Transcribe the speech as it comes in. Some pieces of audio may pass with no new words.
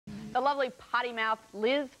The lovely potty-mouthed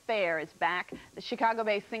Liz Phair is back. The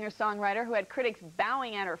Chicago-based singer-songwriter who had critics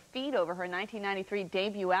bowing at her feet over her 1993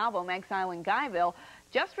 debut album, Exile in Guyville,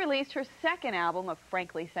 just released her second album of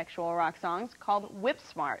frankly sexual rock songs called Whip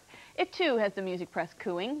Smart. It, too, has the music press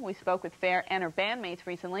cooing. We spoke with Phair and her bandmates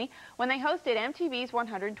recently when they hosted MTV's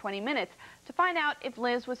 120 Minutes to find out if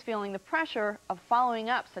Liz was feeling the pressure of following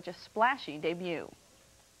up such a splashy debut.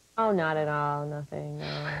 Oh, not at all. Nothing,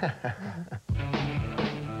 no.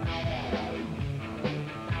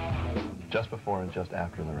 Just before and just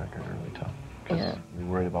after the record are really tough. Because Yeah. you're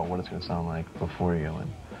worried about what it's going to sound like before you go in.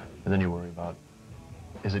 And then you worry about,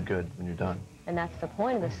 is it good when you're done? And that's the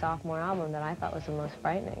point of the sophomore album that I thought was the most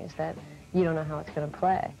frightening, is that you don't know how it's going to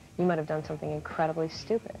play. You might have done something incredibly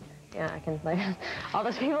stupid. Yeah, I can, like, all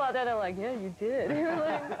those people out there, they're like, yeah, you did.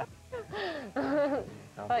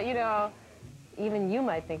 But, you know, even you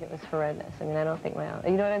might think it was horrendous. I mean, I don't think my album,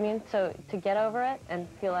 you know what I mean? So to get over it and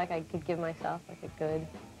feel like I could give myself, like, a good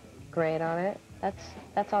grade on it,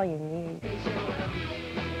 that's all you need.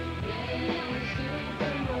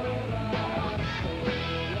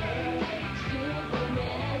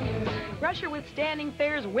 Pressure withstanding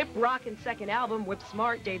Phair's Whip Rockin' second album, Whip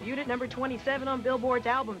Smart, debuted at number 27 on Billboard's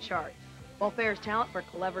album chart. While Phair's talent for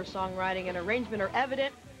clever songwriting and arrangement are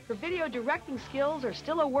evident, her video directing skills are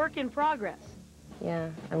still a work in progress. Yeah,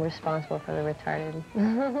 I'm responsible for the retarded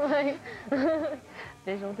like,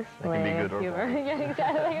 visual display. That can be good or humor. bad. Yeah,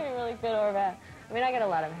 exactly. That can be really good or bad. I mean, I get a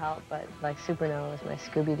lot of help, but like Supernova was my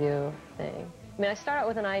Scooby-Doo thing. I mean, I start out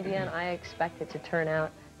with an idea and I expect it to turn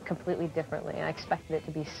out completely differently. I expected it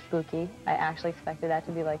to be spooky. I actually expected that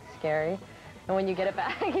to be like scary. And when you get it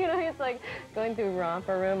back, you know, it's like going through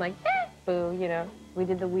romper room, like, boo, you know. We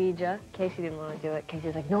did the Ouija. Casey didn't want to do it. Casey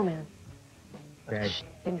was like, no, man. Bad.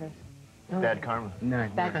 Dangerous. No, Bad man. karma. No,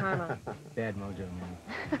 Bad karma. Bad mojo, man.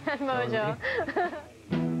 Bad mojo.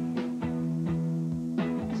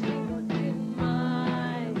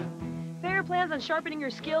 Phair plans on sharpening her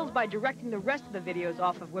skills by directing the rest of the videos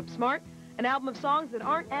off of Whip Smart, an album of songs that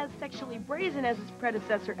aren't as sexually brazen as its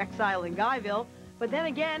predecessor, Exile in Guyville, but then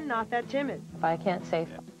again, not that timid. I can't say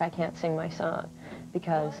I can't sing my song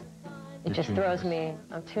because it just throws me.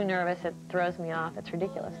 I'm too nervous. It throws me off. It's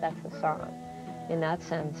ridiculous. That's the song. In that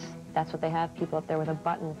sense, that's what they have people up there with a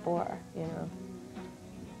button for, you know.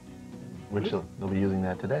 Which they'll be using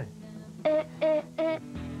that today.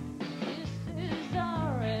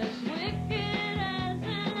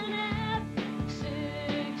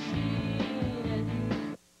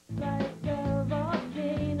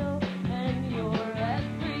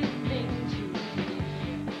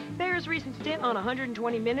 Phair's recent stint on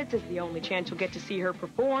 120 Minutes is the only chance you'll get to see her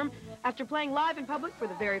perform. After playing live in public for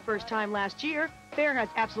the very first time last year, Phair has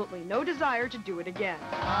absolutely no desire to do it again.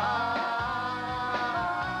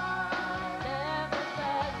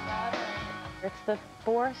 It's the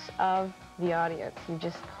force of the audience.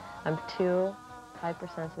 I'm too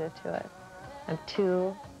hypersensitive to it. I'm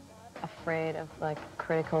too afraid of, like,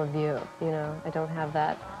 critical view, you know. I don't have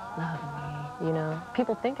that, love me, you know.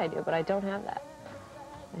 People think I do, but I don't have that.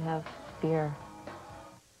 I have fear.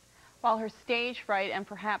 While her stage fright and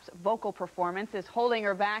perhaps vocal performance is holding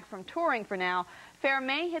her back from touring for now, Phair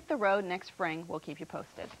may hit the road next spring. We'll keep you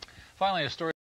posted. Finally, a story